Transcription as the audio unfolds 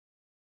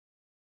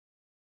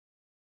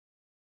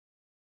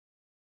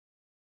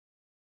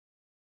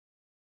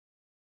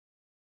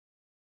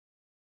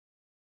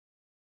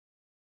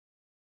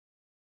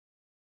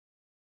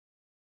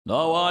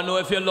Now I know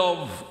if you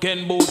love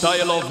Ken Boothe or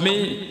you love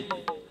me.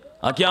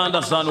 I can't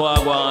understand what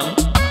I want.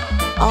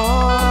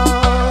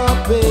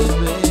 Oh,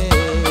 baby,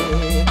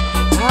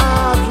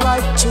 I'd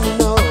like to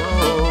know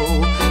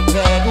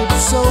that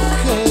it's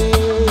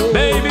okay.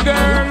 Baby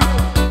girl,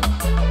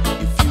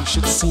 if you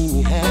should see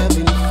me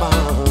having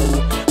fun,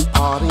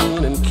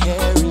 partying and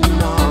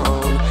carrying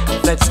on,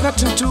 that's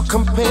nothing to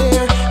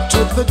compare to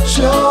the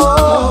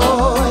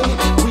joy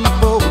we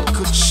both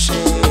could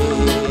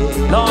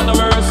share. Lord of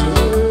mercy.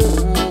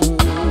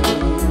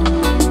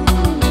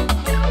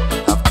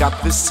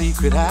 Got this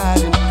secret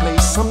hiding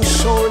place I'm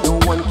sure no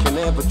one can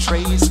ever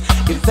trace.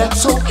 If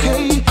that's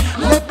okay,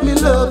 let me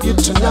love you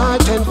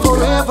tonight and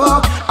forever.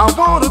 I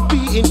wanna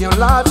be in your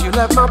life. You'll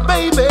have my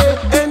baby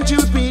and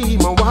you'll be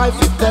my wife.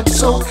 If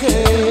that's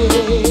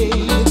okay,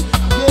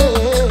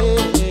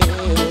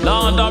 yeah.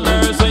 Lord of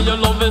mercy, your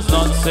love is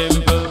not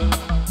simple.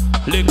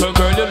 Little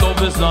girl, your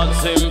love is not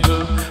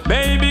simple.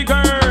 Baby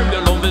girl,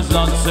 your love is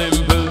not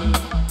simple.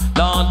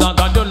 Lord of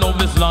God, your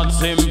love is not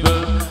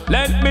simple.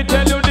 Let me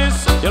tell you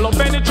this, your love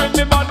penetrate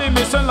me body,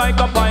 missing like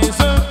a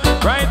pencil.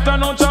 Right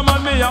now,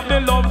 Chaman, me have the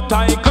love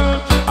title.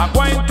 I'm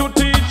going to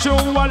teach you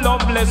a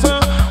love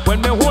lesson.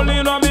 When me hold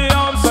you on me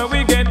arms, so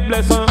we get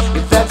blessed.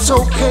 If that's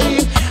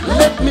okay,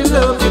 let me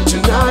love you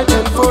tonight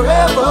and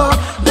forever.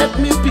 Let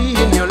me be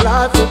in your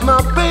life with my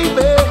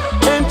baby,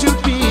 and you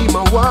be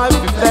my wife.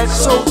 If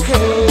that's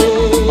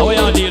okay. How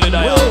you deal with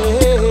that? Well,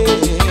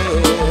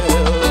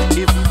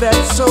 if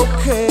that's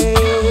okay.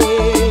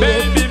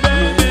 Baby,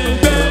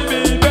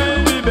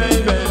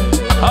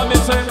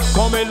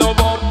 come we love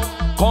up,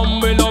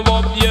 come we love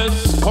up,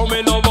 yes, come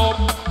we love up,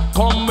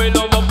 come we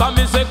love up. Come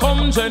me say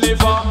come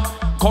Jennifer,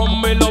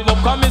 come we love up.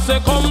 Come me say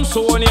come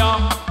Sonia,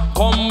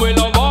 come we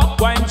love up.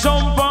 Wine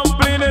jump and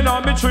playing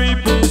on me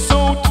three-piece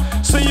suit.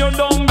 See you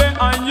down there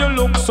and you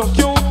look so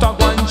cute. I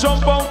go and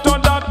jump out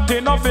of that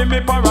thing off in me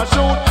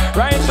parachute.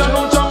 Right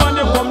now, Chaman,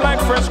 you come like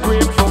fresh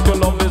grapefruit. Your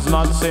love is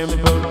not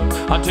simple.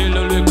 I tell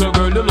you, little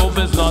girl, your love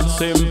is not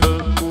simple.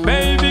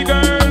 Baby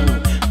girl,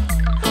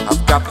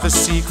 got the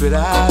secret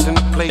hiding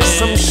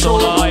place I'm sure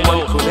no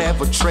one could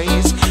ever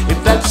trace.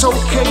 If that's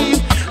okay,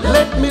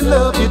 let me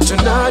love you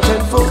tonight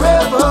and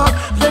forever.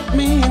 Let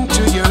me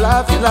into your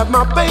life. You'll have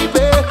my baby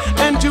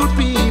and you'll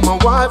be my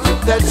wife.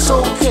 If that's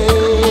okay.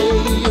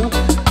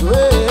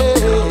 Well,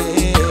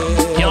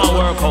 can't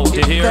work out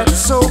to here.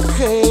 That's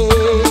okay.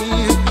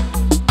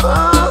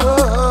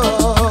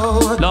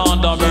 Oh,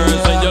 Lord of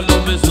mercy, your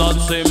love is not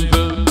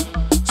simple.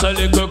 So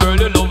little girl,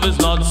 your love is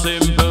not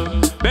simple.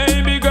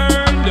 Baby girl,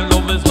 your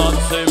love is not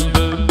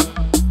simple.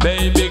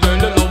 Baby girl,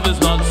 your love is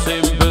not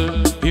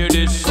simple. Hear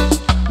this.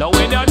 Now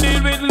when you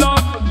deal with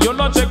love, you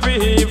not check for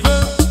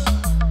evil.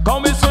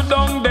 Come we sit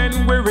down,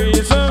 then we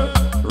reason.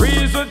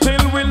 Reason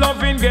till we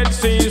loving get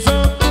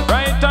season.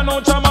 Right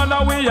now, Chaman,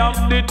 we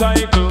have the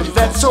title. If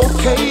that's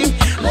okay,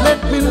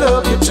 let me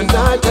love you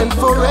tonight and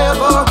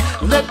forever.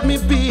 Let me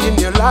be in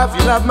your life.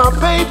 You'll have my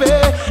baby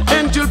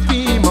and you'll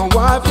be my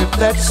wife. If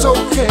that's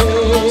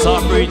okay. So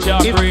preach,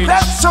 if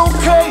that's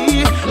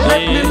okay,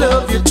 let me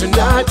love you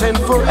tonight and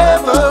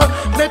forever.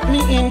 Let me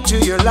into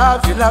your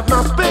life. You'll have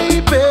my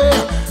baby.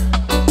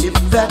 If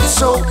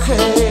that's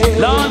okay.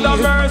 Lord of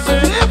mercy,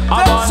 if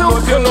that's okay.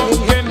 If you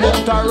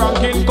love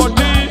Ken Boothe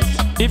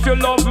Cutty, if you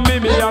love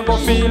me, I go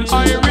feel I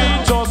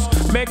reach.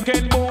 Just make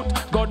Ken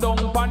Boothe go down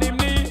on him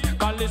knee.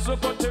 Cause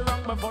Boothe Cutty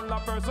rank me full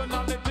of personality.